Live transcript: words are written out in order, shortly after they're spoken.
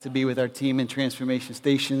To be with our team in Transformation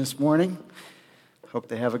Station this morning. Hope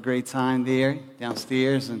they have a great time there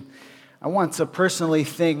downstairs. And I want to personally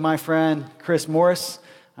thank my friend Chris Morris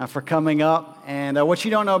for coming up. And what you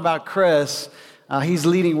don't know about Chris, he's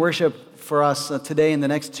leading worship for us today and the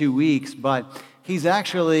next 2 weeks. But he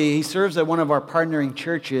serves at one of our partnering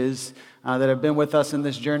churches that have been with us in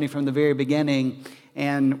this journey from the very beginning.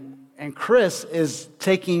 And Chris is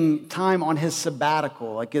taking time on his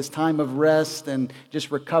sabbatical, like his time of rest and just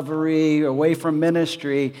recovery away from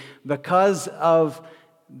ministry because of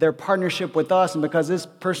their partnership with us and because his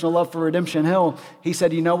personal love for Redemption Hill. He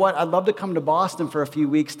said, you know what, I'd love to come to Boston for a few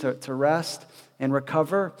weeks to rest and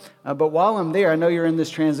recover. But while I'm there, I know you're in this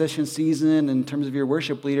transition season in terms of your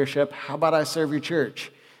worship leadership. How about I serve your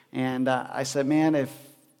church? And I said, man,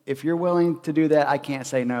 if you're willing to do that, I can't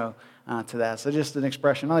say no. To that. So just an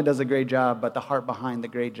expression, not only does a great job, but the heart behind the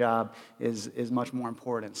great job is much more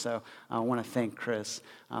important. So I want to thank Chris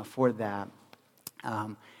for that.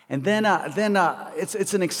 And then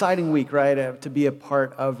it's an exciting week, right, to be a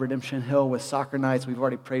part of Redemption Hill with soccer nights. We've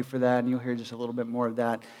already prayed for that, and you'll hear just a little bit more of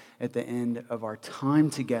that at the end of our time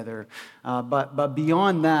together. But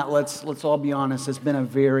beyond that, let's all be honest, it's been a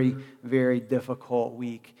very, very difficult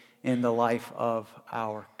week in the life of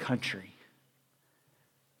our country.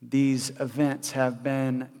 These events have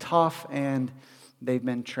been tough and they've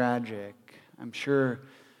been tragic. I'm sure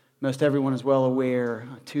most everyone is well aware.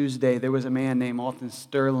 Tuesday, there was a man named Alton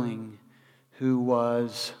Sterling who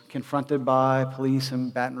was confronted by police in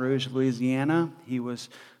Baton Rouge, Louisiana. He was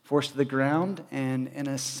forced to the ground and in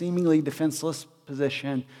a seemingly defenseless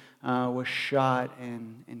position was shot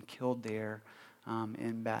and killed there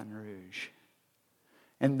in Baton Rouge.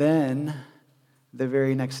 And then the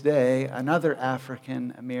very next day, another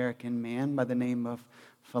African-American man by the name of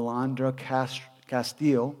Philando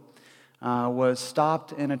Castile was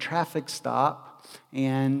stopped in a traffic stop,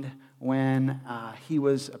 and when he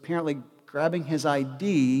was apparently grabbing his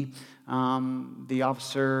ID, the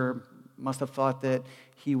officer must have thought that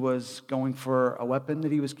he was going for a weapon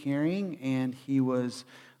that he was carrying, and he was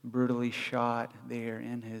brutally shot there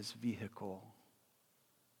in his vehicle.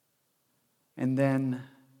 And then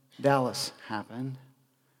Dallas happened.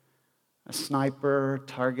 A sniper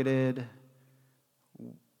targeted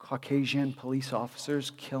Caucasian police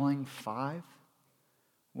officers, killing 5,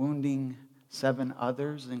 wounding 7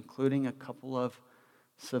 others, including a couple of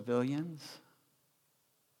civilians.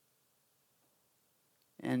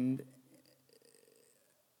 And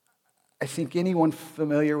I think anyone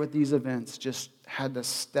familiar with these events just had to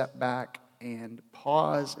step back and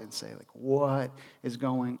pause and say, like, what is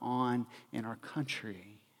going on in our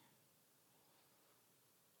country?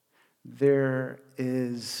 There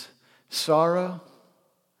is sorrow,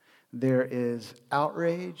 there is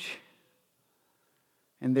outrage,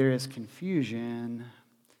 and there is confusion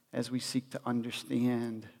as we seek to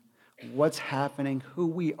understand what's happening, who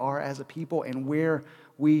we are as a people, and where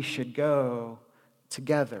we should go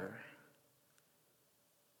together.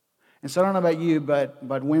 And so I don't know about you, but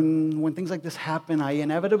when things like this happen, I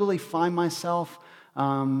inevitably find myself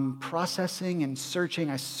processing and searching.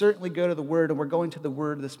 I certainly go to the Word, and we're going to the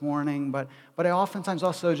Word this morning, but I oftentimes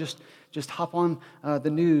also just hop on the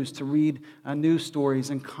news to read news stories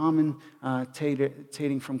and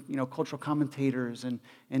commentating from cultural commentators and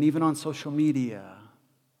even on social media.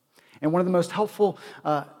 And one of the most helpful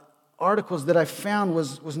articles that I found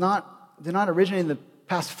did not originate in the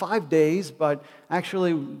past 5 days, but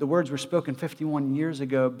actually the words were spoken 51 years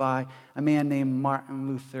ago by a man named Martin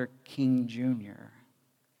Luther King Jr.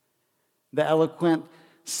 The eloquent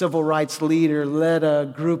civil rights leader led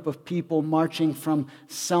a group of people marching from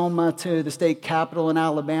Selma to the state capitol in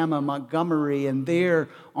Alabama, Montgomery, and there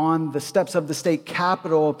on the steps of the state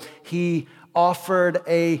capitol, he offered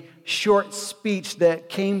a short speech that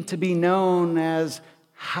came to be known as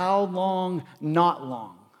 "How Long, Not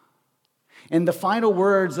Long." And the final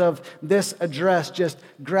words of this address just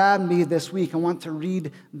grabbed me this week. I want to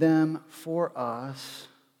read them for us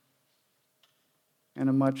in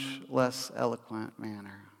a much less eloquent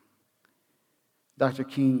manner. Dr.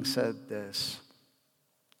 King said this: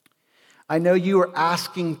 I know you are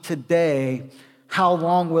asking today, how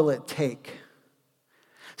long will it take?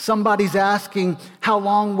 Somebody's asking, how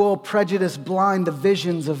long will prejudice blind the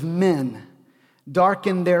visions of men,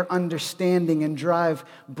 darken their understanding, and drive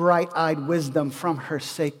bright-eyed wisdom from her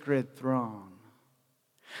sacred throne?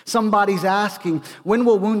 Somebody's asking, when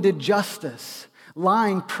will wounded justice,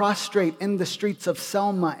 lying prostrate in the streets of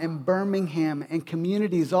Selma and Birmingham and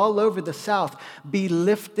communities all over the South, be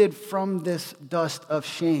lifted from this dust of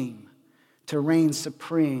shame to reign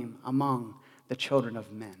supreme among the children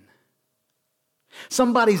of men?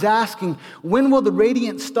 Somebody's asking, when will the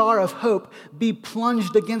radiant star of hope be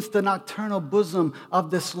plunged against the nocturnal bosom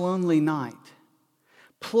of this lonely night,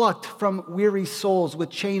 plucked from weary souls with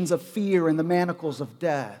chains of fear and the manacles of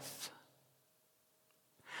death?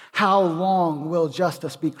 How long will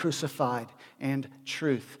justice be crucified and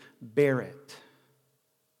truth bear it?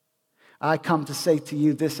 I come to say to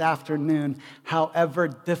you this afternoon, however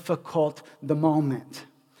difficult the moment,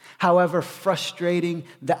 however frustrating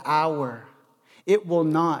the hour, it will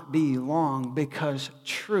not be long, because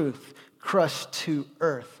truth crushed to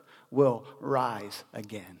earth will rise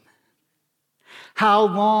again. How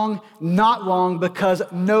long? Not long, because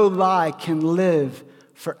no lie can live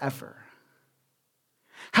forever.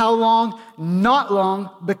 How long? Not long,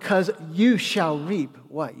 because you shall reap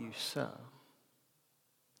what you sow.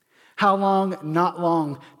 How long? Not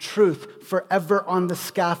long. Truth forever on the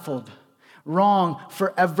scaffold. Wrong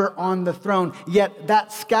forever on the throne. Yet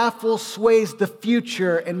that scaffold sways the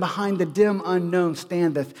future, and behind the dim unknown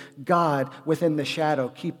standeth God within the shadow,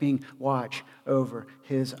 keeping watch over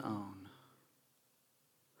his own.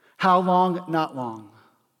 How long? Not long.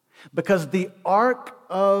 Because the arc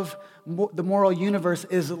of the moral universe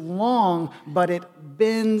is long, but it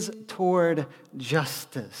bends toward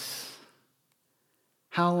justice.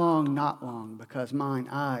 How long? Not long, because mine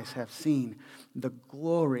eyes have seen the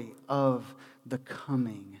glory of the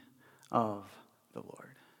coming of the Lord.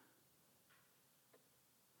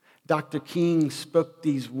 Dr. King spoke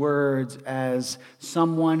these words as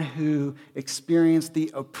someone who experienced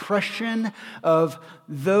the oppression of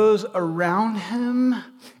those around him,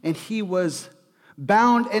 and he was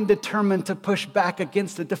bound and determined to push back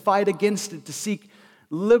against it, to fight against it, to seek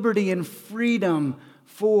liberty and freedom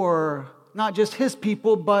for not just his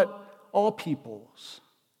people, but all peoples.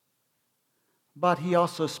 But he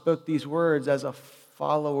also spoke these words as a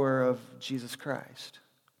follower of Jesus Christ.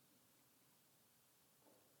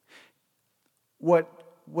 What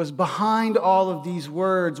was behind all of these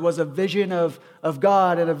words was a vision of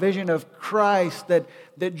God and a vision of Christ that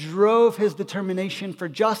drove his determination for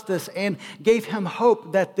justice and gave him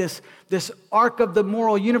hope that this arc of the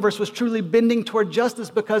moral universe was truly bending toward justice,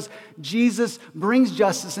 because Jesus brings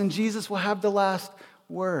justice and Jesus will have the last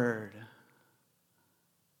word.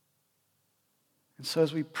 And so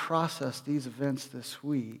as we process these events this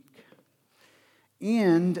week,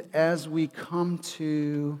 and as we come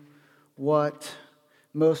to what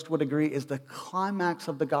most would agree is the climax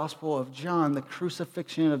of the Gospel of John, the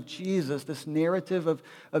crucifixion of Jesus, this narrative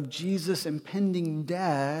of Jesus' impending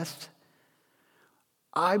death,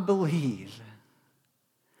 I believe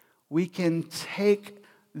we can take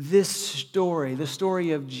this story, the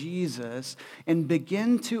story of Jesus, and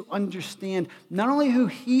begin to understand not only who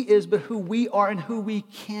he is, but who we are and who we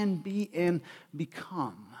can be and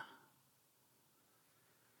become.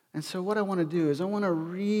 And so what I want to do is I want to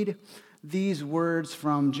read these words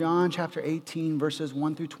from John chapter 18, verses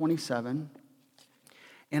 1 through 27.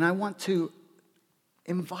 And I want to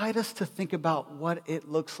invite us to think about what it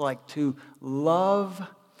looks like to love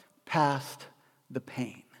past the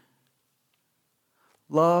pain.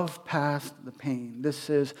 Love past the pain. This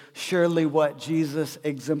is surely what Jesus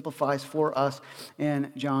exemplifies for us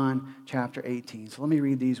in John chapter 18. So let me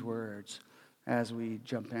read these words as we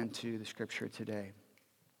jump into the scripture today.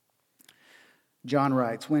 John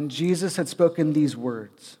writes, when Jesus had spoken these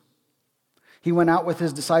words, he went out with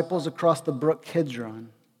his disciples across the brook Kidron,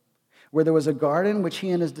 where there was a garden which he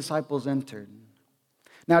and his disciples entered.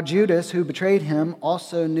 Now Judas, who betrayed him,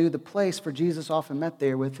 also knew the place, for Jesus often met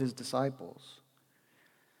there with his disciples.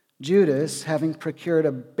 Judas, having procured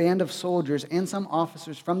a band of soldiers and some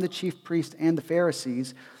officers from the chief priests and the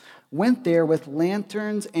Pharisees, went there with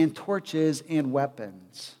lanterns and torches and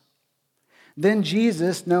weapons. Then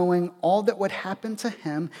Jesus, knowing all that would happen to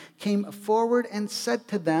him, came forward and said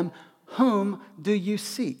to them, whom do you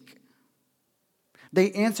seek?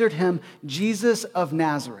 They answered him, Jesus of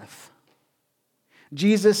Nazareth.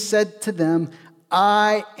 Jesus said to them,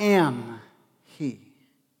 I am he.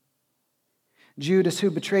 Judas,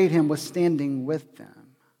 who betrayed him, was standing with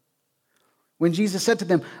them. When Jesus said to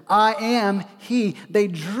them, I am he, they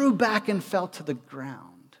drew back and fell to the ground.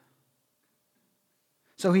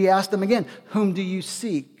 So he asked them again, whom do you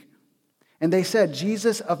seek? And they said,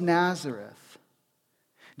 Jesus of Nazareth.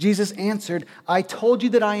 Jesus answered, I told you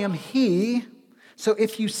that I am he, so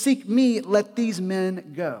if you seek me, let these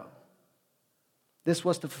men go. This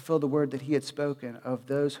was to fulfill the word that he had spoken, of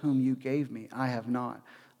those whom you gave me, I have not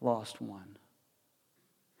lost one.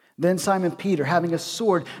 Then Simon Peter, having a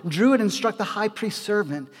sword, drew it and struck the high priest's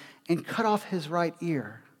servant and cut off his right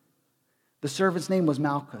ear. The servant's name was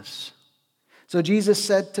Malchus. So Jesus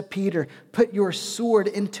said to Peter, put your sword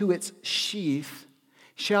into its sheath.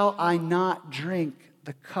 shall I not drink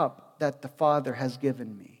the cup that the Father has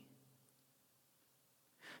given me?"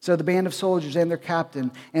 So the band of soldiers and their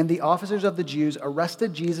captain and the officers of the Jews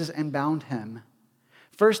arrested Jesus and bound him.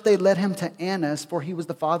 First they led him to Annas, for he was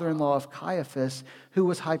the father-in-law of Caiaphas, who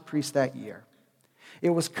was high priest that year. It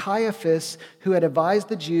was Caiaphas who had advised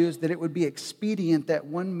the Jews that it would be expedient that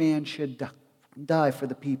one man should die for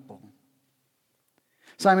the people.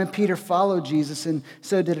 Simon Peter followed Jesus, and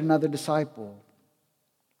so did another disciple.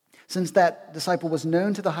 Since that disciple was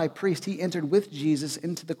known to the high priest, he entered with Jesus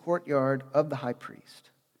into the courtyard of the high priest.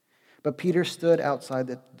 But Peter stood outside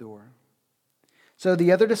the door. So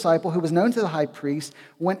the other disciple, who was known to the high priest,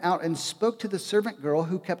 went out and spoke to the servant girl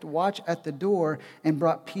who kept watch at the door and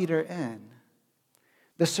brought Peter in.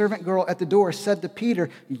 The servant girl at the door said to Peter,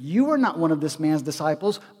 "You are not one of this man's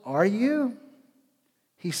disciples, are you?"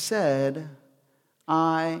 He said,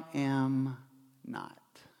 "I am not."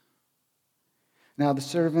 Now the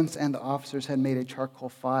servants and the officers had made a charcoal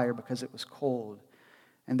fire because it was cold,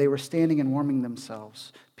 and they were standing and warming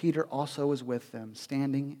themselves. Peter also was with them,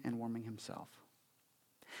 standing and warming himself.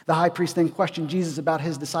 The high priest then questioned Jesus about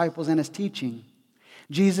his disciples and his teaching.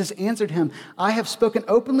 Jesus answered him, "I have spoken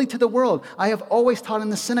openly to the world. I have always taught in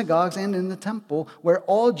the synagogues and in the temple where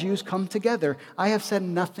all Jews come together. I have said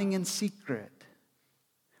nothing in secret.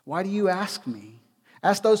 Why do you ask me?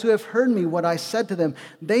 Ask those who have heard me what I said to them.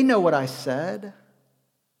 They know what I said."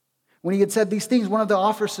 When he had said these things, one of the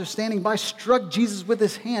officers standing by struck Jesus with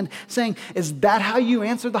his hand, saying, "Is that how you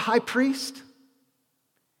answer the high priest?"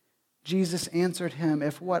 Jesus answered him,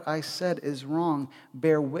 "If what I said is wrong,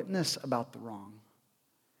 bear witness about the wrong.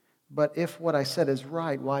 But if what I said is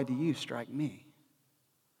right, why do you strike me?"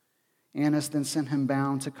 Annas then sent him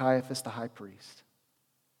bound to Caiaphas the high priest.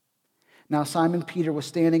 Now Simon Peter was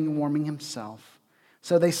standing and warming himself.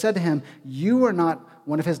 So they said to him, "You are not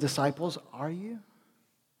one of his disciples, are you?"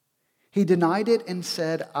 He denied it and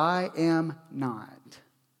said, "I am not."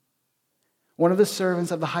 One of the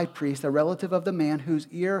servants of the high priest, a relative of the man whose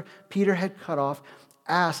ear Peter had cut off,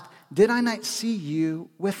 asked, "Did I not see you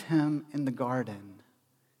with him in the garden?"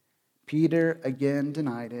 Peter again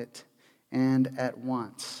denied it, and at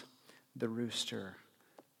once the rooster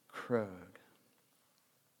crowed.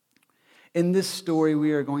 In this story,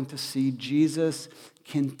 we are going to see Jesus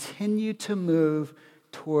continue to move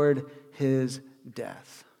toward his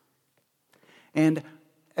death. And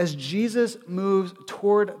as Jesus moves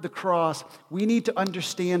toward the cross, we need to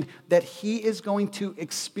understand that he is going to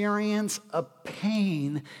experience a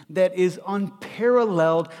pain that is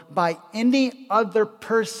unparalleled by any other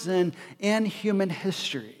person in human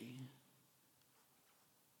history.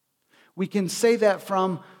 We can say that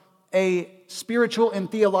from a spiritual and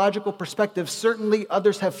theological perspective. Certainly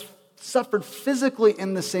others have suffered physically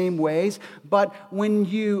in the same ways, but when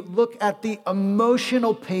you look at the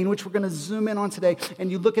emotional pain, which we're going to zoom in on today, and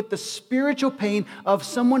you look at the spiritual pain of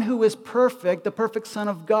someone who is perfect, the perfect Son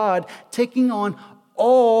of God, taking on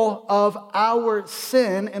all of our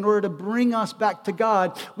sin in order to bring us back to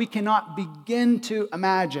God, we cannot begin to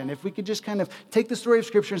imagine. If we could just kind of take the story of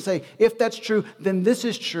Scripture and say, if that's true, then this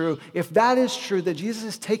is true. If that is true, that Jesus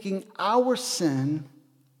is taking our sin,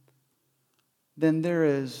 then there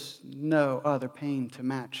is no other pain to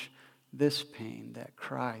match this pain that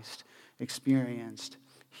Christ experienced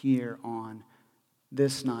here on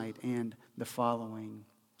this night and the following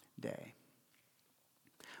day.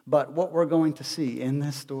 But what we're going to see in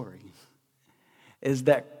this story is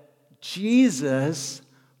that Jesus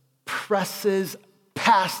presses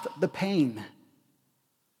past the pain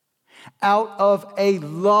out of a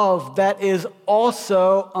love that is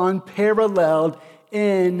also unparalleled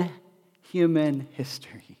in human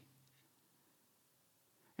history.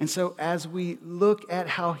 And so as we look at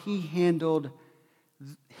how he handled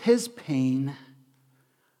his pain,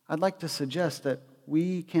 I'd like to suggest that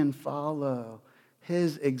we can follow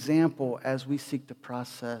his example as we seek to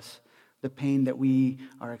process the pain that we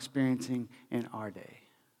are experiencing in our day.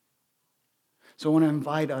 So I want to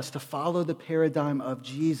invite us to follow the paradigm of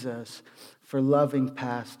Jesus for loving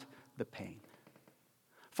past the pain.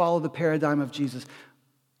 Follow the paradigm of Jesus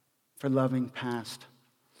for loving past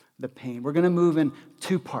the pain. We're going to move in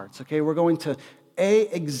two parts, okay? We're going to,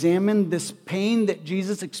 examine this pain that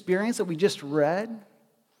Jesus experienced that we just read.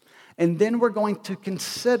 And then we're going to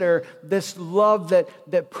consider this love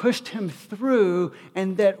that pushed him through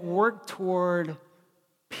and that worked toward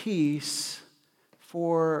peace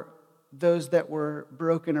for those that were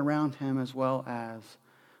broken around him as well as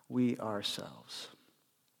we ourselves.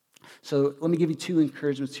 So let me give you two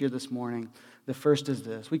encouragements here this morning. The first is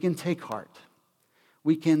this: we can take heart.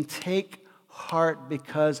 We can take heart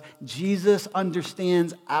because Jesus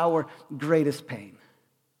understands our greatest pain.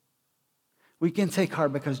 We can take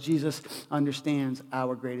heart because Jesus understands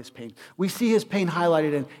our greatest pain. We see his pain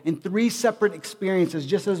highlighted in three separate experiences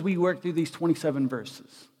just as we work through these 27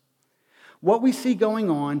 verses. What we see going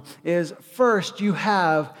on is, first, you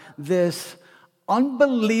have this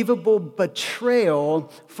unbelievable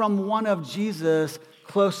betrayal from one of Jesus'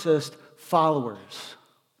 closest followers.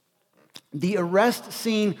 The arrest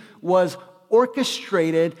scene was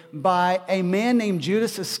orchestrated by a man named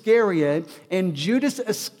Judas Iscariot, and Judas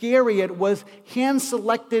Iscariot was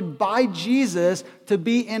hand-selected by Jesus to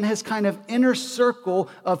be in his kind of inner circle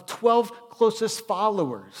of 12 closest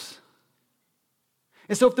followers.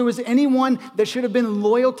 And so if there was anyone that should have been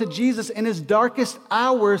loyal to Jesus in his darkest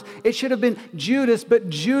hours, it should have been Judas, but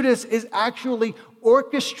Judas is actually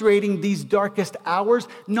orchestrating these darkest hours,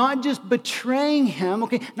 not just betraying him,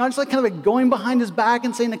 okay, not just like kind of like going behind his back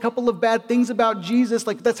and saying a couple of bad things about Jesus,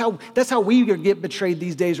 like that's how we get betrayed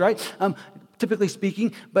these days, right? Typically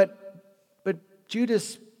speaking, but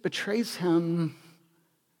Judas betrays him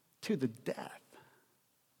to the death.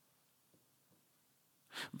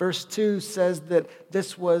 Verse 2 says that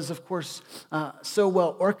this was, of course, so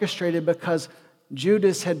well orchestrated because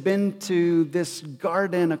Judas had been to this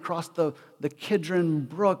garden across the Kidron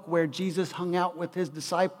Brook where Jesus hung out with his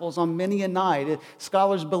disciples on many a night.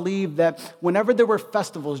 Scholars believe that whenever there were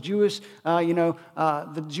festivals,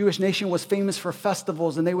 the Jewish nation was famous for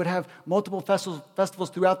festivals, and they would have multiple festivals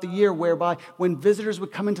throughout the year whereby when visitors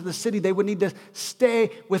would come into the city, they would need to stay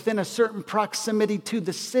within a certain proximity to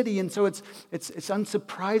the city. And so it's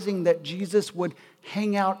unsurprising that Jesus would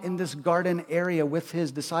hang out in this garden area with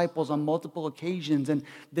his disciples on multiple occasions. And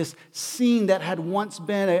this scene that had once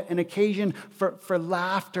been an occasion for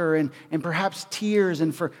laughter and perhaps tears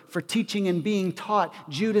and for teaching and being taught,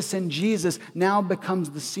 Judas and Jesus now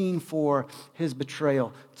becomes the scene for his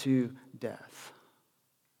betrayal to death.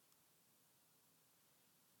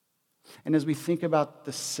 And as we think about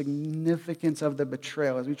the significance of the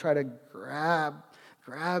betrayal, as we try to grab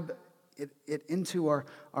it into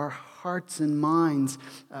our hearts and minds,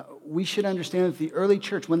 we should understand that the early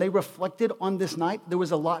church, when they reflected on this night, there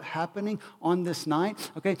was a lot happening on this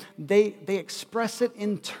night, okay? They express it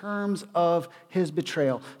in terms of his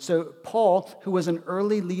betrayal. So Paul, who was an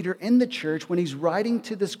early leader in the church, when he's writing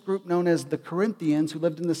to this group known as the Corinthians, who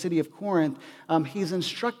lived in the city of Corinth, he's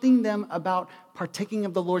instructing them about partaking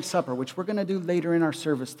of the Lord's Supper, which we're going to do later in our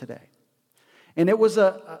service today. And it was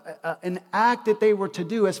an act that they were to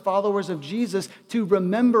do as followers of Jesus to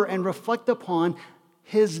remember and reflect upon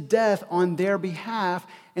his death on their behalf.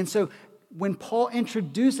 And so when Paul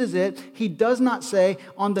introduces it, he does not say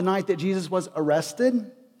on the night that Jesus was arrested.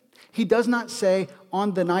 He does not say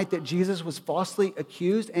on the night that Jesus was falsely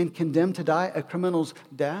accused and condemned to die a criminal's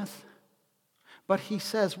death. But he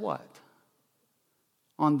says what?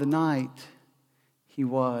 On the night he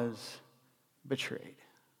was betrayed.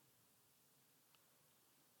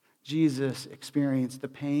 Jesus experienced the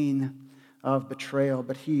pain of betrayal,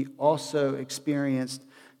 but he also experienced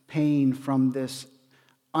pain from this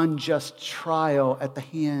unjust trial at the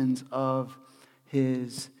hands of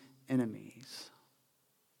his enemies.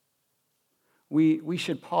 We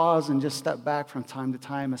should pause and just step back from time to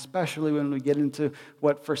time, especially when we get into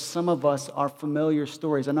what for some of us are familiar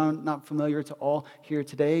stories. I know I'm not familiar to all here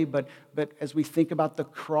today, but as we think about the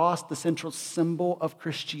cross, the central symbol of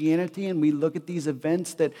Christianity, and we look at these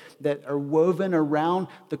events that are woven around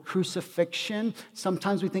the crucifixion,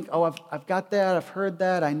 sometimes we think, oh, I've got that, I've heard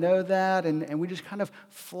that, I know that, and we just kind of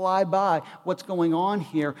fly by what's going on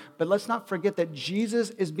here. But let's not forget that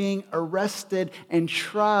Jesus is being arrested and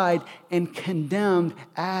tried and condemned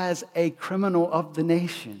as a criminal of the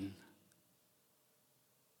nation.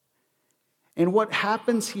 And what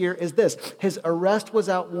happens here is this: his arrest was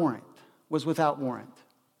without warrant.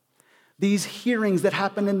 These hearings that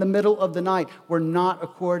happened in the middle of the night were not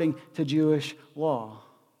according to Jewish law.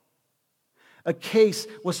 A case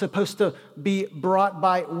was supposed to be brought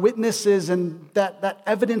by witnesses, and that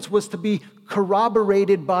evidence was to be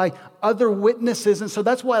corroborated by other witnesses. And so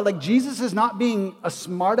that's why, Jesus is not being a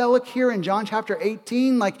smart aleck here in John chapter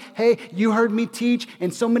 18. Hey, you heard me teach,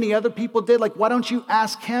 and so many other people did. Why don't you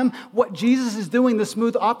ask him? What Jesus is doing, the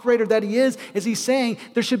smooth operator that he is he's saying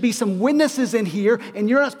there should be some witnesses in here, and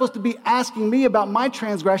you're not supposed to be asking me about my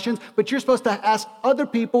transgressions, but you're supposed to ask other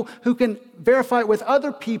people who can verify it with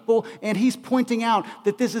other people. And he's pointing out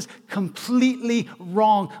that this is completely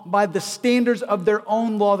wrong by the standards of their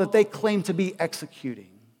own law that they claim to be executing.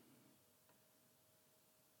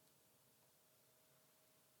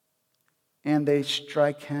 And they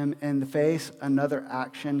strike him in the face, another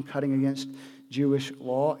action cutting against Jewish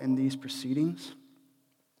law in these proceedings.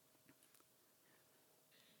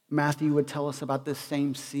 Matthew would tell us about this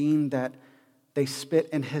same scene that they spit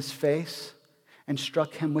in his face and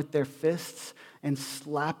struck him with their fists and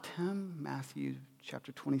slapped him. Matthew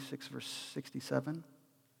chapter 26, verse 67.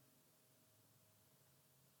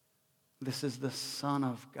 This is the Son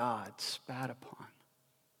of God spat upon,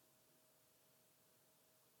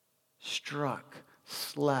 struck,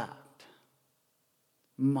 slapped,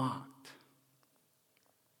 mocked.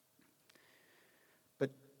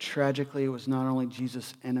 But tragically, it was not only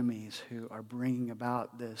Jesus' enemies who are bringing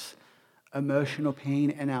about this emotional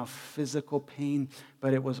pain and now physical pain,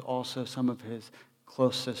 but it was also some of his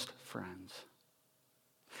closest friends.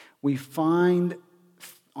 We find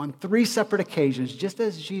on 3 separate occasions, just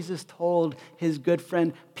as Jesus told his good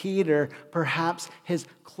friend Peter, perhaps his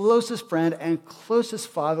closest friend and closest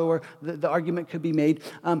follower, the argument could be made,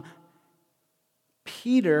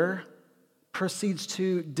 Peter proceeds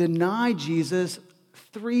to deny Jesus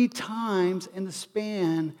 3 times in the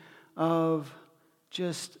span of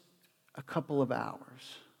just a couple of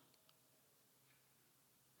hours.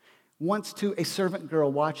 Once to a servant girl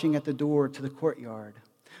watching at the door to the courtyard.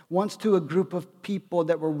 Once to a group of people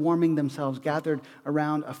that were warming themselves, gathered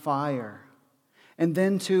around a fire. And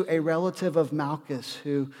then to a relative of Malchus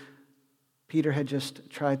who Peter had just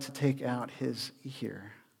tried to take out his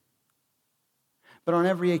ear. But on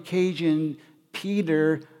every occasion,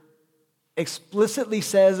 Peter explicitly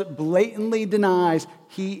says, blatantly denies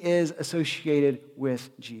he is associated with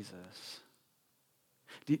Jesus.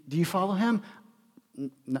 Do you follow him?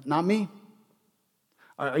 Not me.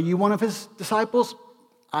 Are you one of his disciples?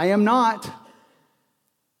 I am not.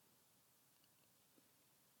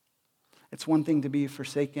 It's one thing to be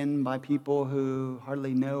forsaken by people who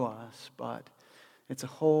hardly know us, but it's a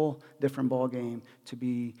whole different ballgame to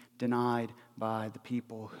be denied by the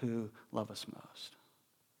people who love us most.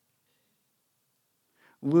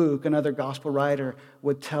 Luke, another gospel writer,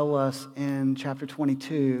 would tell us in chapter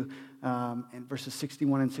 22, in verses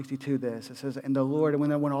 61 and 62 this. It says, and the Lord,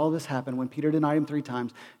 when all this happened, when Peter denied him 3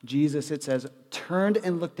 times, Jesus, it says, turned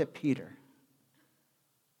and looked at Peter.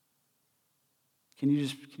 Can you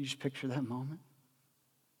just picture that moment?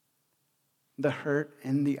 The hurt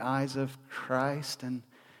in the eyes of Christ. And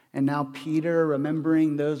now Peter,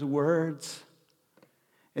 remembering those words,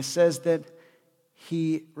 it says that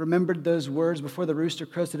he remembered those words, before the rooster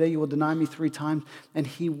crows today, you will deny me 3 times. And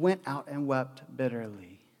he went out and wept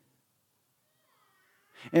bitterly.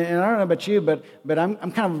 And I don't know about you, but I'm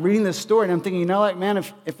kind of reading this story and I'm thinking, man,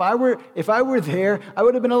 if I were there, I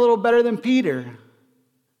would have been a little better than Peter.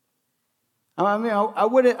 I mean, I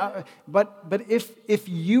wouldn't. But if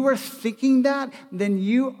you are thinking that, then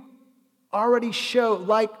you already show,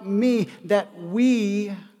 like me, that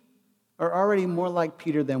we are already more like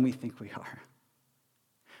Peter than we think we are.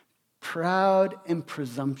 Proud and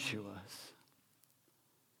presumptuous.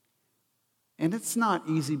 And it's not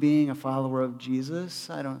easy being a follower of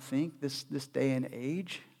Jesus, I don't think, this day and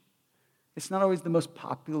age. It's not always the most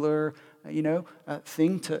popular,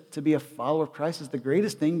 thing to be a follower of Christ. It's the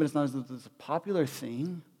greatest thing, but it's not as a popular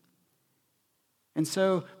thing. And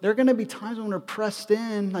so there are going to be times when we're pressed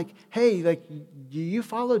in, like, hey, like, do you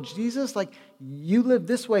follow Jesus? Like, you live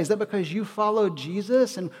this way. Is that because you follow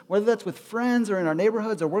Jesus? And whether that's with friends or in our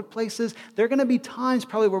neighborhoods or workplaces, there are going to be times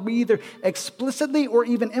probably where we either explicitly or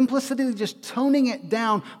even implicitly just toning it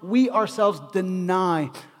down, we ourselves deny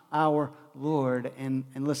our Lord. And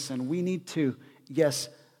listen, we need to, yes,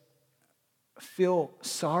 feel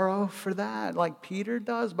sorrow for that like Peter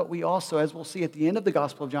does, but we also, as we'll see at the end of the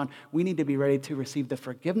Gospel of John, we need to be ready to receive the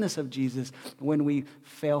forgiveness of Jesus when we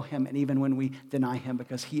fail him and even when we deny him,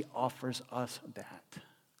 because he offers us that.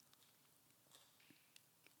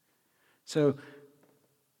 So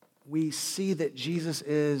we see that Jesus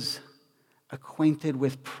is acquainted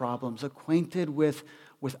with problems, acquainted with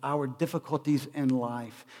our difficulties in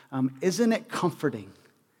life. Isn't it comforting?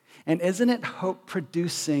 And isn't it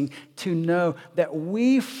hope-producing to know that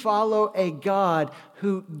we follow a God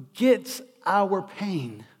who gets our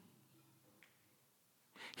pain?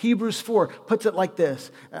 Hebrews 4 puts it like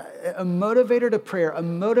this, a motivator to prayer, a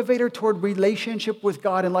motivator toward relationship with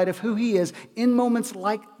God in light of who he is in moments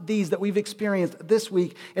like these that we've experienced this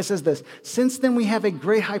week. It says this, since then we have a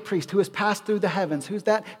great high priest who has passed through the heavens. Who's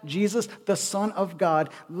that? Jesus, the Son of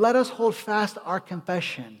God. Let us hold fast our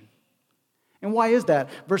confession. And why is that?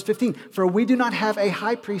 Verse 15, for we do not have a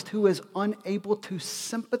high priest who is unable to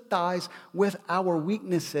sympathize with our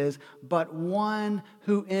weaknesses, but one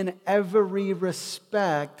who in every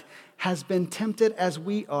respect has been tempted as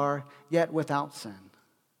we are, yet without sin.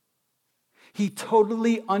 He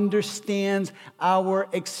totally understands our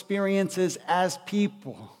experiences as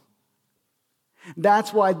people.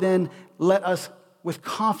 That's why then let us with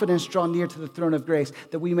confidence draw near to the throne of grace,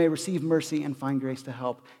 that we may receive mercy and find grace to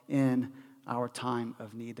help in our time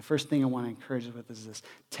of need. The first thing I want to encourage you with is this: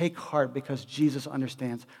 take heart, because Jesus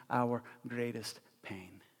understands our greatest pain.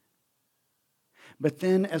 But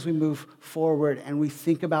then as we move forward and we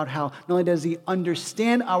think about how not only does he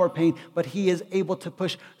understand our pain, but he is able to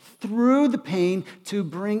push through the pain to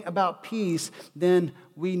bring about peace, then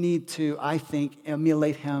we need to, I think,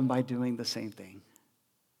 emulate him by doing the same thing.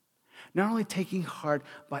 Not only taking heart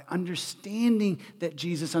by understanding that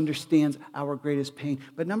Jesus understands our greatest pain,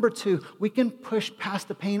 but number two, we can push past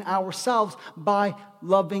the pain ourselves by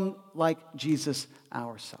loving like Jesus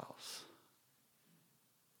ourselves.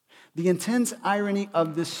 The intense irony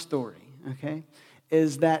of this story, okay,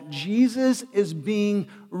 is that Jesus is being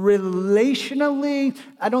relationally,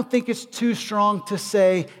 I don't think it's too strong to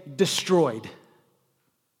say, destroyed.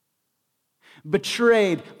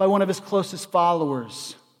 Betrayed by one of his closest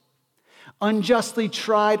followers. Unjustly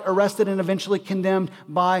tried, arrested, and eventually condemned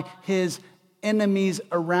by his enemies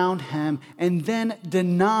around him, and then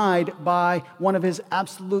denied by one of his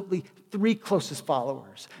absolutely three closest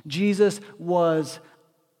followers. Jesus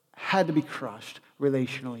had to be crushed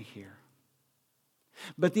relationally here.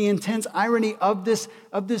 But the intense irony of this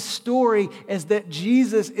story is that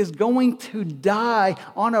Jesus is going to die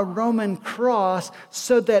on a Roman cross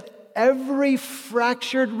so that every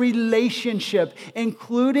fractured relationship,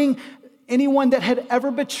 including anyone that had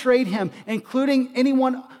ever betrayed him, including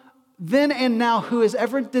anyone then and now who has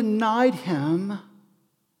ever denied him,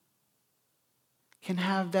 can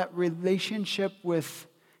have that relationship with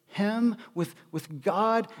him, with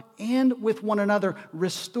God, and with one another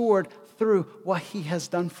restored through what he has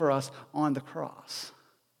done for us on the cross.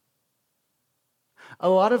 A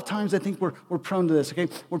lot of times I think we're prone to this, okay?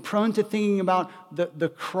 We're prone to thinking about the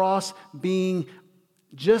cross being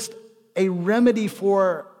just a remedy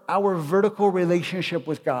for our vertical relationship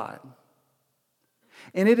with God.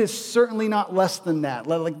 And it is certainly not less than that.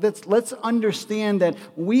 Let's understand that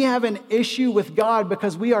we have an issue with God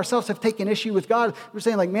because we ourselves have taken issue with God. We're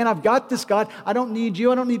saying, like, man, I've got this, God. I don't need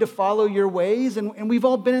you. I don't need to follow your ways. And we've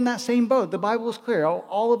all been in that same boat. The Bible is clear.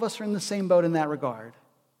 All of us are in the same boat in that regard.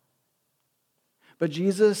 But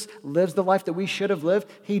Jesus lives the life that we should have lived.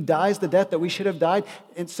 He dies the death that we should have died,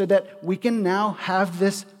 and so that we can now have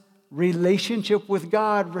this relationship with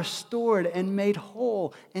God restored and made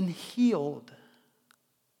whole and healed.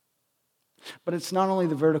 But it's not only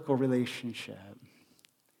the vertical relationship.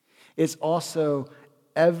 It's also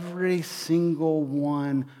every single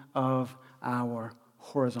one of our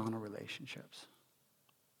horizontal relationships.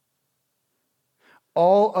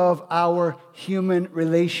 All of our human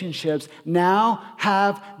relationships now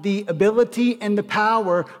have the ability and the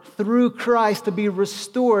power through Christ to be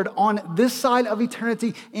restored on this side of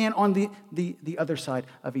eternity and on the other side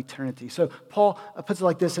of eternity. So Paul puts it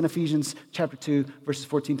like this in Ephesians chapter 2, verses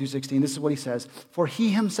 14 through 16. This is what he says: "For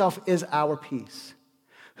he himself is our peace,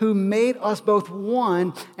 who made us both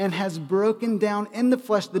one and has broken down in the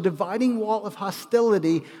flesh the dividing wall of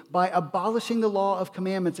hostility by abolishing the law of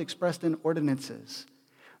commandments expressed in ordinances,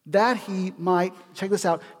 that he might," check this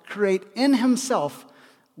out, "create in himself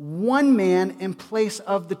one man in place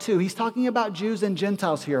of the two." He's talking about Jews and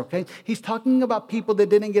Gentiles here, okay? He's talking about people that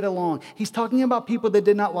didn't get along. He's talking about people that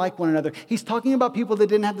did not like one another. He's talking about people that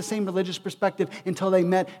didn't have the same religious perspective until they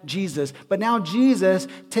met Jesus. But now Jesus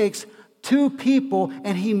takes two people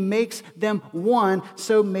and he makes them one,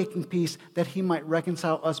 so making peace that he might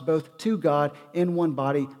reconcile us both to God in one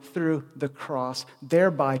body through the cross,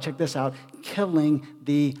 thereby, check this out, killing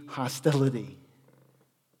the hostility.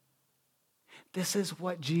 This is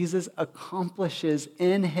what Jesus accomplishes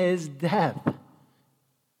in his death.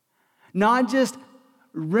 Not just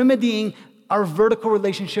remedying our vertical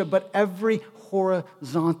relationship, but every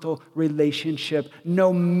horizontal relationship,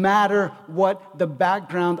 no matter what the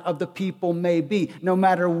background of the people may be, no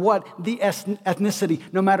matter what the ethnicity,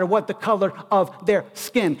 no matter what the color of their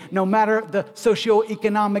skin, no matter the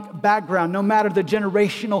socioeconomic background, no matter the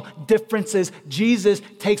generational differences. Jesus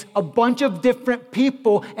takes a bunch of different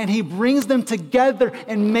people and he brings them together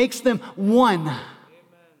and makes them one. Amen.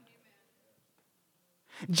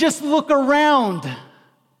 Just look around.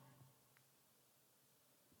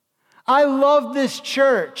 I love this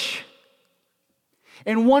church.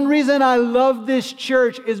 And one reason I love this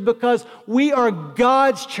church is because we are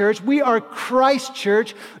God's church. We are Christ's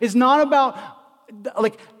church. It's not about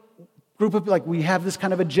like group of, like, we have this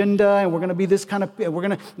kind of agenda and we're going to be this kind of,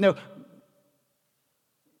 no.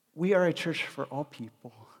 We are a church for all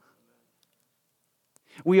people.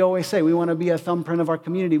 We always say we want to be a thumbprint of our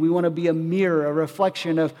community. We want to be a mirror, a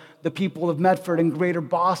reflection of the people of Medford and greater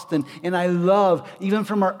Boston. And I love, even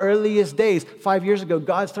from our earliest days, 5 years ago,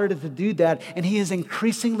 God started to do that, and he is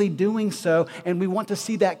increasingly doing so. And we want to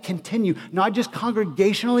see that continue, not just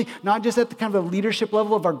congregationally, not just at the kind of the leadership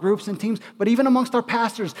level of our groups and teams, but even amongst our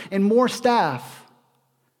pastors and more staff.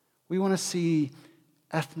 We want to see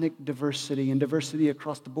ethnic diversity and diversity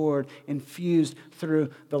across the board infused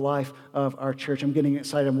through the life of our church. I'm getting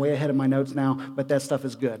excited. I'm way ahead of my notes now, but that stuff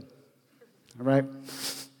is good. All right?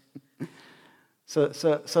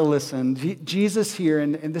 So listen, Jesus here,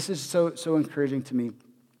 and this is so encouraging to me.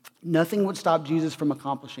 Nothing would stop Jesus from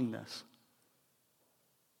accomplishing this.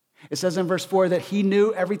 It says in verse 4 that he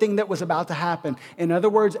knew everything that was about to happen. In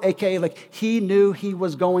other words, aka like he knew he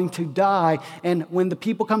was going to die. And when the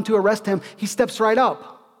people come to arrest him, he steps right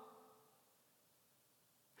up.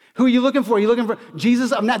 Who are you looking for? Are you looking for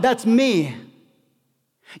Jesus? I'm not, that's me.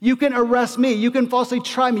 You can arrest me. You can falsely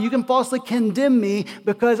try me. You can falsely condemn me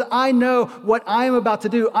because I know what I am about to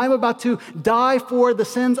do. I'm about to die for the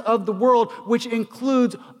sins of the world, which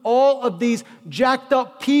includes all of these jacked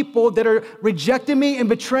up people that are rejecting me and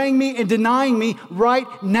betraying me and denying me right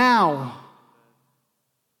now.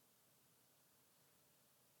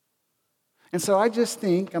 And so I just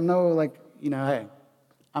think, I'm hey,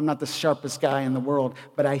 I'm not the sharpest guy in the world,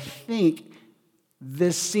 but I think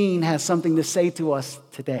this scene has something to say to us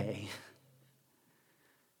today.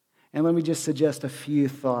 And let me just suggest a few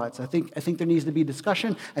thoughts. I think there needs to be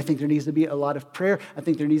discussion. I think there needs to be a lot of prayer. I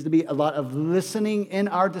think there needs to be a lot of listening in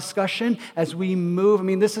our discussion as we move. I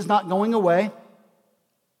mean, this is not going away.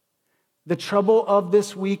 The trouble of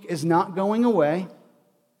this week is not going away.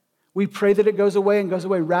 We pray that it goes away and goes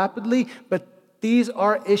away rapidly, but these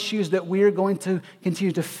are issues that we are going to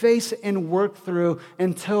continue to face and work through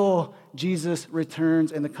until Jesus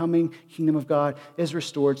returns and the coming kingdom of God is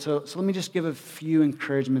restored. So let me just give a few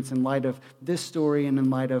encouragements in light of this story and in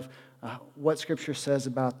light of what Scripture says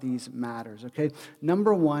about these matters, okay?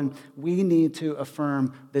 Number one, we need to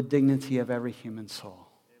affirm the dignity of every human soul.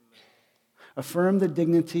 Affirm the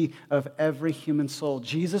dignity of every human soul.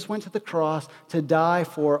 Jesus went to the cross to die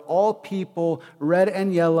for all people, red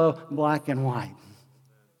and yellow, black and white.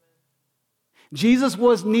 Jesus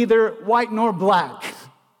was neither white nor black.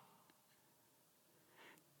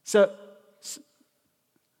 So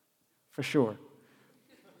for sure.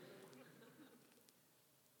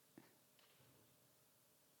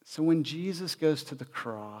 So when Jesus goes to the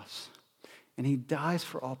cross and he dies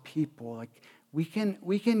for all people, like we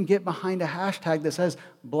can get behind a hashtag that says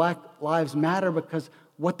Black Lives Matter because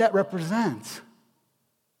what that represents.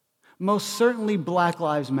 Most certainly Black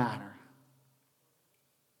Lives Matter.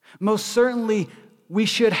 Most certainly we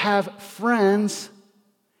should have friends,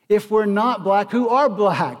 if we're not black, who are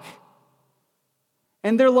black.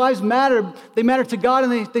 And their lives matter. They matter to God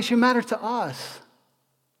and they should matter to us.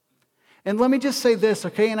 And let me just say this,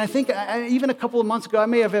 okay? And I think even a couple of months ago, I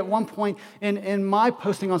may have at one point in my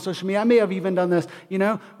posting on social media, I may have even done this,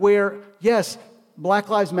 where, yes, Black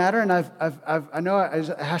Lives Matter, and I know I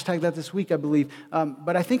hashtagged that this week, I believe,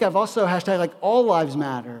 but I think I've also hashtagged like all lives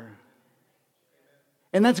matter.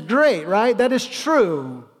 And that's great, right? That is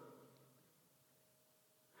true.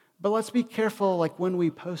 But let's be careful like when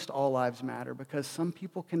we post all lives matter, because some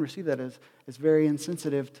people can receive that as very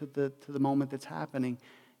insensitive to the moment that's happening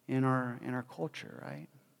in our culture, right?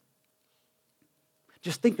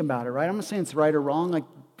 Just think about it, right? I'm not saying it's right or wrong. Like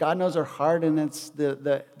God knows our heart, and it's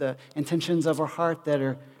the intentions of our heart that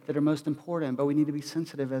are most important. But we need to be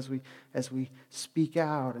sensitive as we speak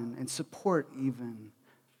out and support even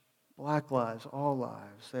Black lives, all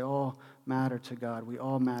lives. They all matter to God. We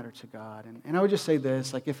all matter to God. And I would just say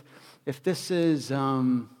this: like if this news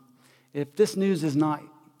is not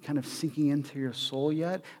kind of sinking into your soul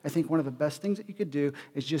yet, I think one of the best things that you could do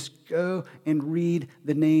is just go and read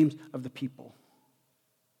the names of the people.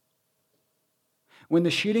 When the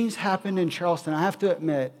shootings happened in Charleston, I have to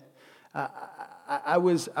admit, I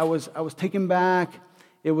was taken back.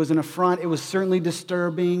 It was an affront. It was certainly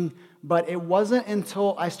disturbing, but it wasn't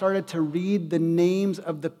until I started to read the names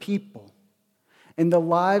of the people and the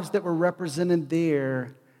lives that were represented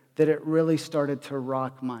there that it really started to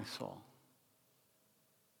rock my soul.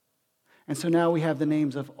 And so now we have the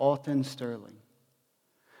names of Alton Sterling,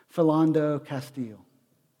 Philando Castile,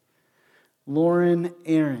 Lauren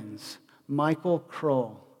Aarons, Michael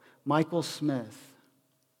Kroll, Michael Smith,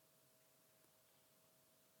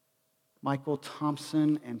 Michael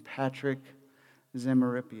Thompson, and Patrick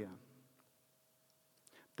Zamaripia.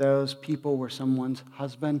 Those people were someone's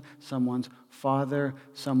husband, someone's father,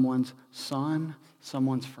 someone's son,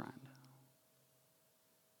 someone's friend.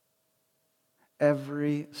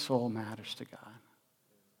 every soul matters to God.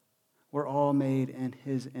 We're all made in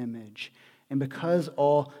his image. And because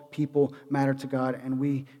all people matter to God and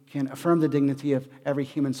we can affirm the dignity of every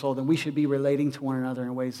human soul, then we should be relating to one another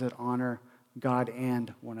in ways that honor God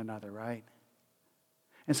and one another, right?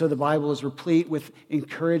 And so the Bible is replete with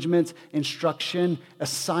encouragement, instruction,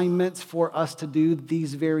 assignments for us to do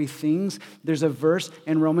these very things. There's a verse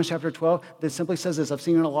in Romans chapter 12 that simply says this. I've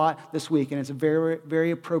seen it a lot this week, and it's very,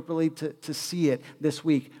 very appropriately to see it this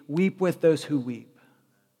week. Weep with those who weep.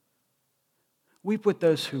 Weep with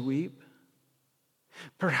those who weep.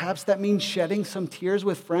 Perhaps that means shedding some tears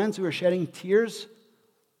with friends who are shedding tears.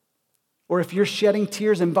 Or if you're shedding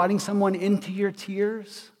tears, inviting someone into your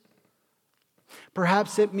tears.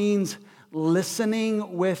 Perhaps it means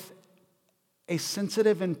listening with a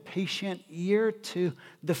sensitive and patient ear to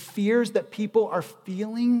the fears that people are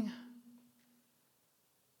feeling.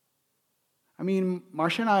 I mean,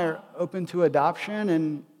 Marcia and I are open to adoption,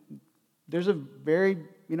 and there's a very,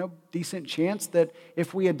 decent chance that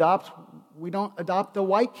if we adopt, we don't adopt a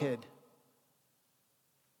white kid.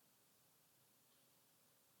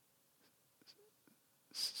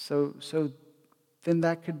 So then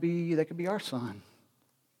that could be our son.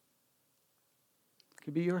 It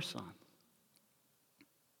could be your son.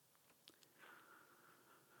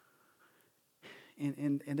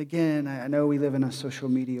 And again, I know we live in a social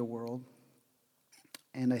media world,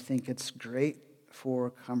 and I think it's great for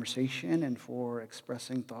conversation and for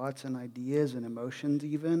expressing thoughts and ideas and emotions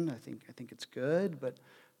even. I think it's good, but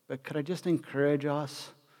could I just encourage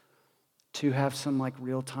us to have some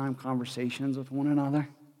real-time conversations with one another?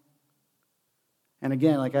 And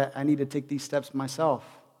again, I need to take these steps myself.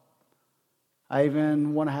 I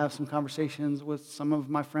even want to have some conversations with some of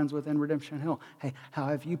my friends within Redemption Hill. Hey, how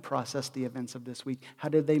have you processed the events of this week? How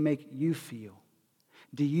did they make you feel?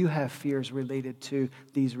 Do you have fears related to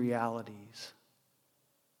these realities?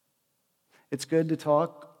 It's good to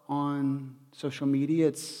talk on social media.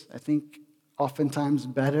 It's, I think, oftentimes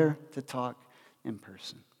better to talk in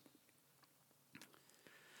person.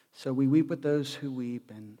 So we weep with those who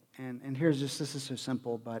weep, and here's this is so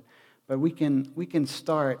simple, but we can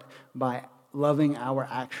start by loving our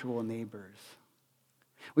actual neighbors.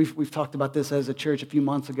 We've talked about this as a church a few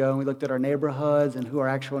months ago, and we looked at our neighborhoods and who our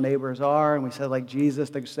actual neighbors are, and we said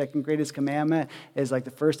Jesus, the second greatest commandment is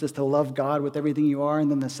the first is to love God with everything you are,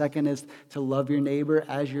 and then the second is to love your neighbor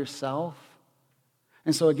as yourself.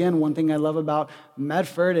 And so again, one thing I love about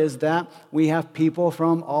Medford is that we have people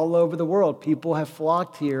from all over the world. People have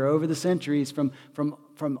flocked here over the centuries from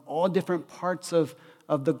all different parts of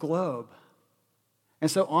the globe. And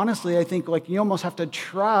so honestly, I think you almost have to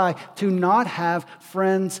try to not have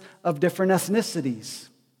friends of different ethnicities.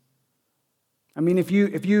 I mean, if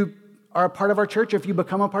you are a part of our church, or if you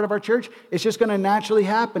become a part of our church, it's just going to naturally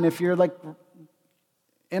happen if you're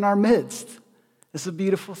in our midst. It's a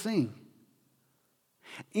beautiful thing.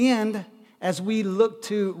 And as we look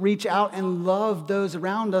to reach out and love those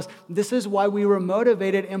around us, this is why we were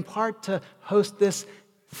motivated in part to host this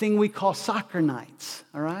thing we call soccer nights,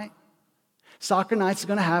 all right? Soccer nights is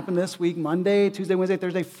going to happen this week, Monday, Tuesday, Wednesday,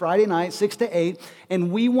 Thursday, Friday night, 6 to 8.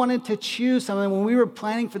 And we wanted to choose something. When we were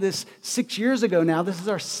planning for this 6 years ago now, this is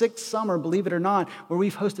our 6th summer, believe it or not, where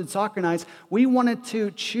we've hosted soccer nights. We wanted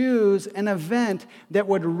to choose an event that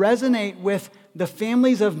would resonate with the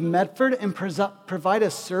families of Medford and provide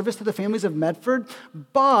a service to the families of Medford,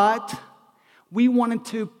 but we wanted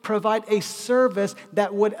to provide a service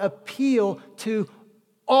that would appeal to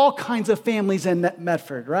all kinds of families in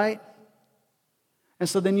Medford, right? And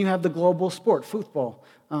so then you have the global sport, football.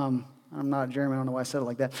 I'm not German, I don't know why I said it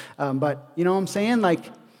like that. But you know what I'm saying?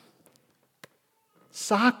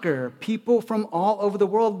 Soccer. People from all over the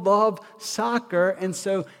world love soccer. And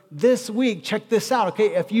so this week, check this out,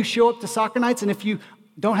 okay? If you show up to soccer nights, and if you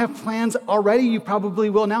don't have plans already, you probably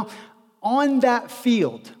will now. On that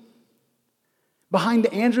field, behind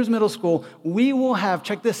the Andrews Middle School, we will have,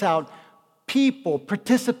 check this out, people,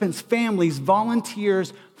 participants, families,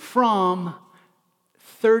 volunteers from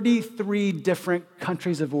 33 different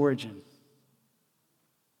countries of origin.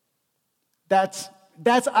 That's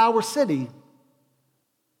our city.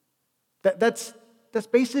 That's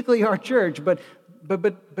basically our church, but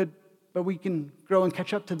we can grow and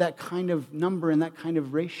catch up to that kind of number and that kind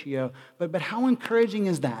of ratio. But how encouraging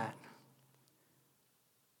is that?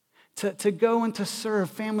 To go and to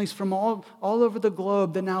serve families from all over the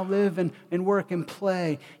globe that now live and work and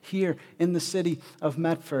play here in the city of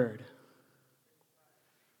Medford.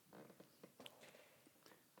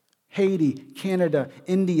 Haiti, Canada,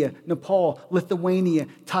 India, Nepal, Lithuania,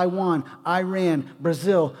 Taiwan, Iran,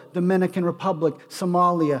 Brazil, Dominican Republic,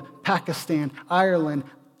 Somalia, Pakistan, Ireland,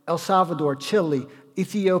 El Salvador, Chile,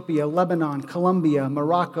 Ethiopia, Lebanon, Colombia,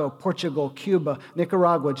 Morocco, Portugal, Cuba,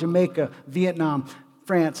 Nicaragua, Jamaica, Vietnam,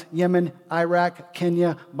 France, Yemen, Iraq,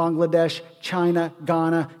 Kenya, Bangladesh, China,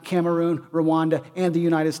 Ghana, Cameroon, Rwanda, and the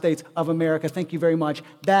United States of America. Thank you very much.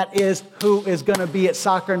 That is who is going to be at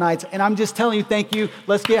Soccer Nights. And I'm just telling you, thank you.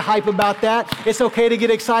 Let's get hype about that. It's okay to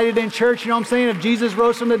get excited in church. You know what I'm saying? If Jesus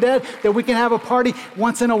rose from the dead, that we can have a party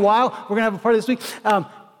once in a while. We're going to have a party this week.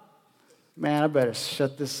 Man, I better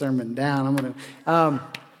shut this sermon down.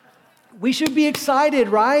 We should be excited,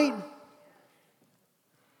 right?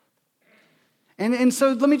 And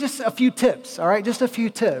so let me just, a few tips, all right? Just a few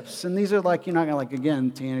tips. And these are like, you're not going to again,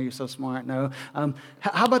 Tina, you're so smart. No.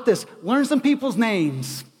 How about this? Learn some people's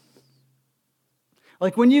names.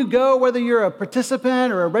 Like when you go, whether you're a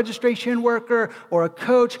participant or a registration worker or a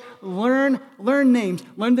coach, learn names.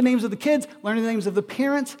 Learn the names of the kids. Learn the names of the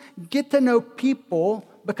parents. Get to know people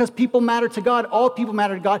because people matter to God. All people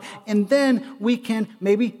matter to God. And then we can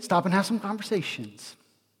maybe stop and have some conversations.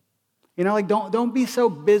 You know, like don't be so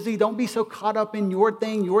busy. Don't be so caught up in your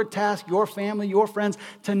thing, your task, your family, your friends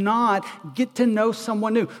to not get to know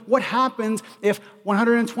someone new. What happens if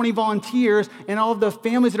 120 volunteers and all of the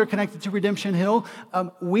families that are connected to Redemption Hill,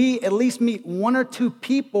 we at least meet one or two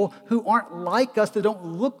people who aren't like us, that don't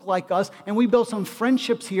look like us, and we build some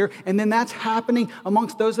friendships here, and then that's happening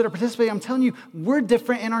amongst those that are participating. I'm telling you, we're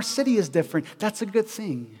different and our city is different. That's a good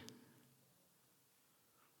thing.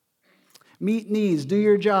 Meet needs, do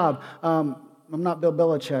your job. I'm not Bill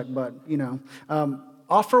Belichick, but, you know.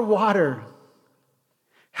 Offer water.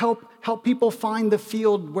 Help people find the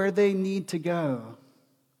field where they need to go.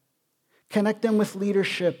 Connect them with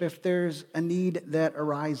leadership if there's a need that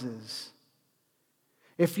arises.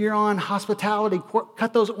 If you're on hospitality,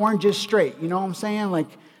 cut those oranges straight. You know what I'm saying? Like,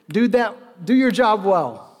 do your job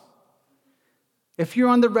well. If you're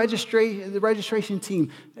on the registration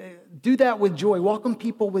team, do that with joy. Welcome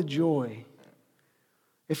people with joy.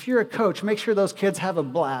 If you're a coach, make sure those kids have a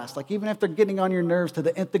blast. Like even if they're getting on your nerves to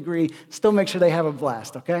the nth degree, still make sure they have a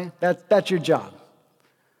blast, okay? That's your job.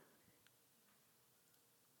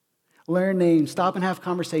 Learn names, stop and have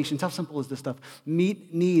conversations. How simple is this stuff?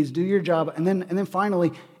 Meet needs, do your job, and then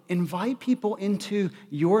finally, invite people into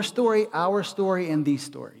your story, our story, and the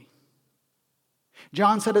story.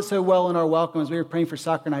 John said it so well in our welcome as we were praying for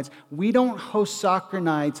soccer nights. We don't host soccer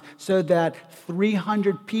nights so that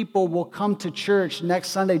 300 people will come to church next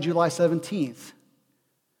Sunday, July 17th.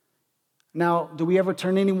 Now, do we ever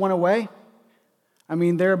turn anyone away? I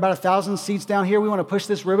mean, there are about 1,000 seats down here. We want to push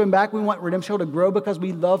this ribbon back. We want Redemption Hill to grow because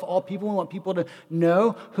we love all people. We want people to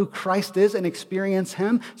know who Christ is and experience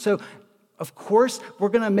Him. So, of course, we're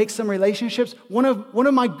going to make some relationships. One of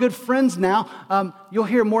my good friends now, you'll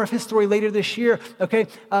hear more of his story later this year, okay?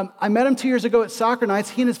 I met him 2 years ago at soccer nights.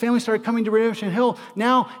 He and his family started coming to Redemption Hill.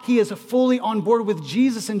 Now he is fully on board with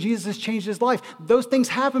Jesus, and Jesus has changed his life. Those things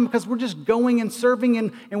happen because we're just going and serving,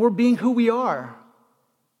 and we're being who we are.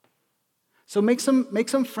 So make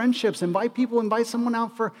some friendships. Invite someone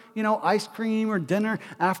out for, ice cream or dinner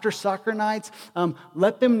after soccer nights.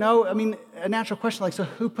 Let them know. I mean, a natural question like, so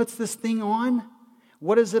who puts this thing on?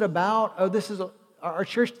 What is it about? Oh, our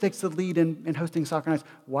church takes the lead in hosting soccer nights.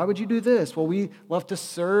 Why would you do this? Well, we love to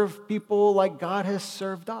serve people like God has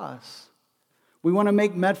served us. We want to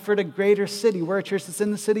make Medford a greater city. We're a church that's in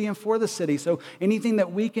the city and for the city. So anything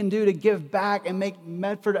that we can do to give back and make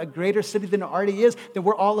Medford a greater city than it already is, then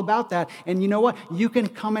we're all about that. And you know what? You can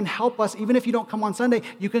come and help us. Even if you don't come on Sunday,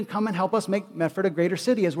 you can come and help us make Medford a greater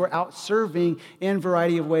city as we're out serving in a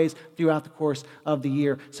variety of ways throughout the course of the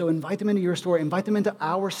year. So invite them into your story. Invite them into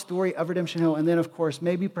our story of Redemption Hill. And then, of course,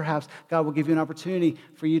 maybe perhaps God will give you an opportunity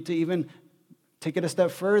for you to even take it a step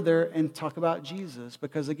further and talk about Jesus.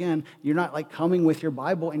 Because again, you're not like coming with your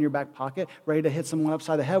Bible in your back pocket, ready to hit someone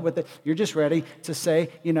upside the head with it. You're just ready to say,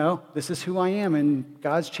 this is who I am, and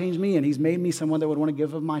God's changed me, and He's made me someone that would want to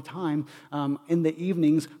give of my time in the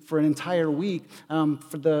evenings for an entire week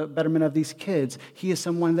for the betterment of these kids. He is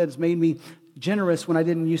someone that has made me generous when I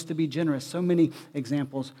didn't used to be generous. So many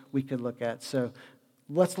examples we could look at. So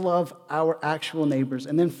let's love our actual neighbors.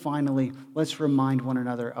 And then finally, let's remind one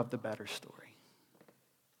another of the better story.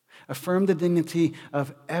 Affirm the dignity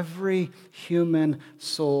of every human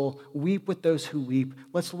soul. Weep with those who weep.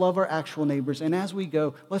 Let's love our actual neighbors. And as we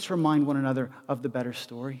go, let's remind one another of the better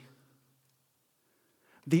story.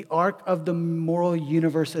 The arc of the moral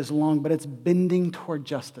universe is long, but it's bending toward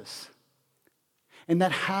justice. And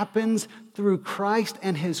that happens through Christ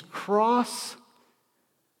and His cross.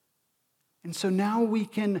 And so now we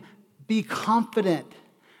can be confident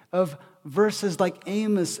of verses like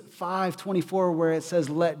Amos 5:24, where it says,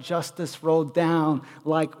 let justice roll down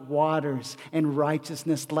like waters and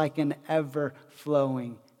righteousness like an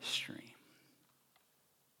ever-flowing stream.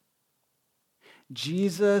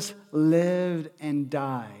 Jesus lived and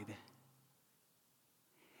died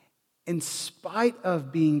in spite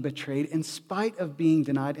of being betrayed, in spite of being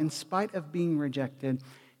denied, in spite of being rejected.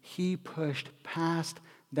 He pushed past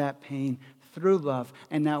that pain through love.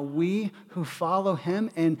 And now we who follow him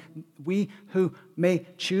and we who may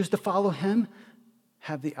choose to follow him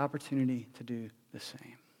have the opportunity to do the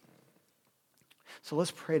same. So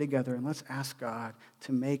let's pray together and let's ask God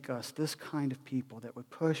to make us this kind of people that would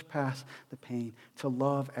push past the pain to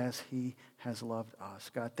love as he has loved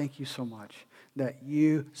us. God, thank you so much that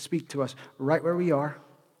you speak to us right where we are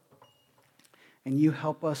and you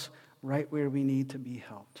help us right where we need to be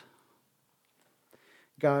helped.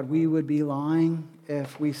 God, we would be lying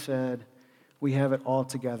if we said we have it all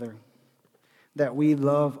together, that we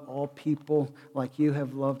love all people like you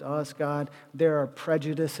have loved us, God. There are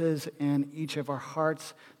prejudices in each of our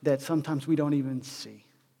hearts that sometimes we don't even see.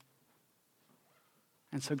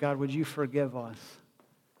 And so, God, would you forgive us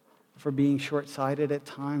for being short-sighted at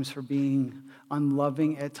times, for being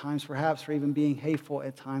unloving at times, perhaps for even being hateful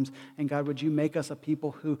at times. And God, would you make us a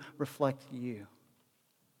people who reflect you?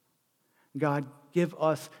 God, give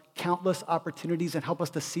us countless opportunities and help us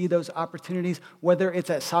to see those opportunities, whether it's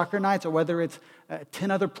at soccer nights or whether it's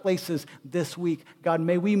 10 other places this week. God,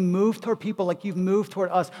 may we move toward people like you've moved toward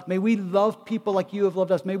us. May we love people like you have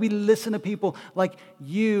loved us. May we listen to people like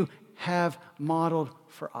you have modeled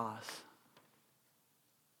for us.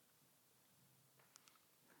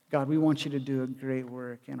 God, we want you to do a great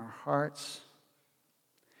work in our hearts.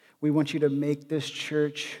 We want you to make this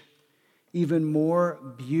church even more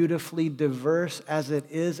beautifully diverse as it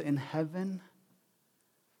is in heaven.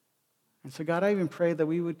 And so, God, I even pray that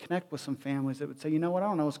we would connect with some families that would say, you know what, I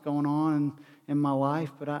don't know what's going on in my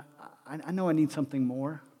life, but I know I need something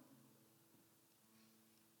more.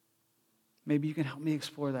 Maybe you can help me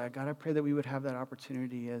explore that. God, I pray that we would have that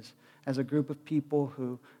opportunity as a group of people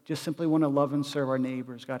who just simply want to love and serve our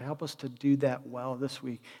neighbors. God, help us to do that well this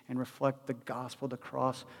week and reflect the gospel, the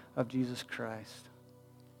cross of Jesus Christ.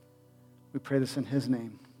 We pray this in his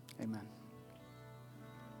name. Amen.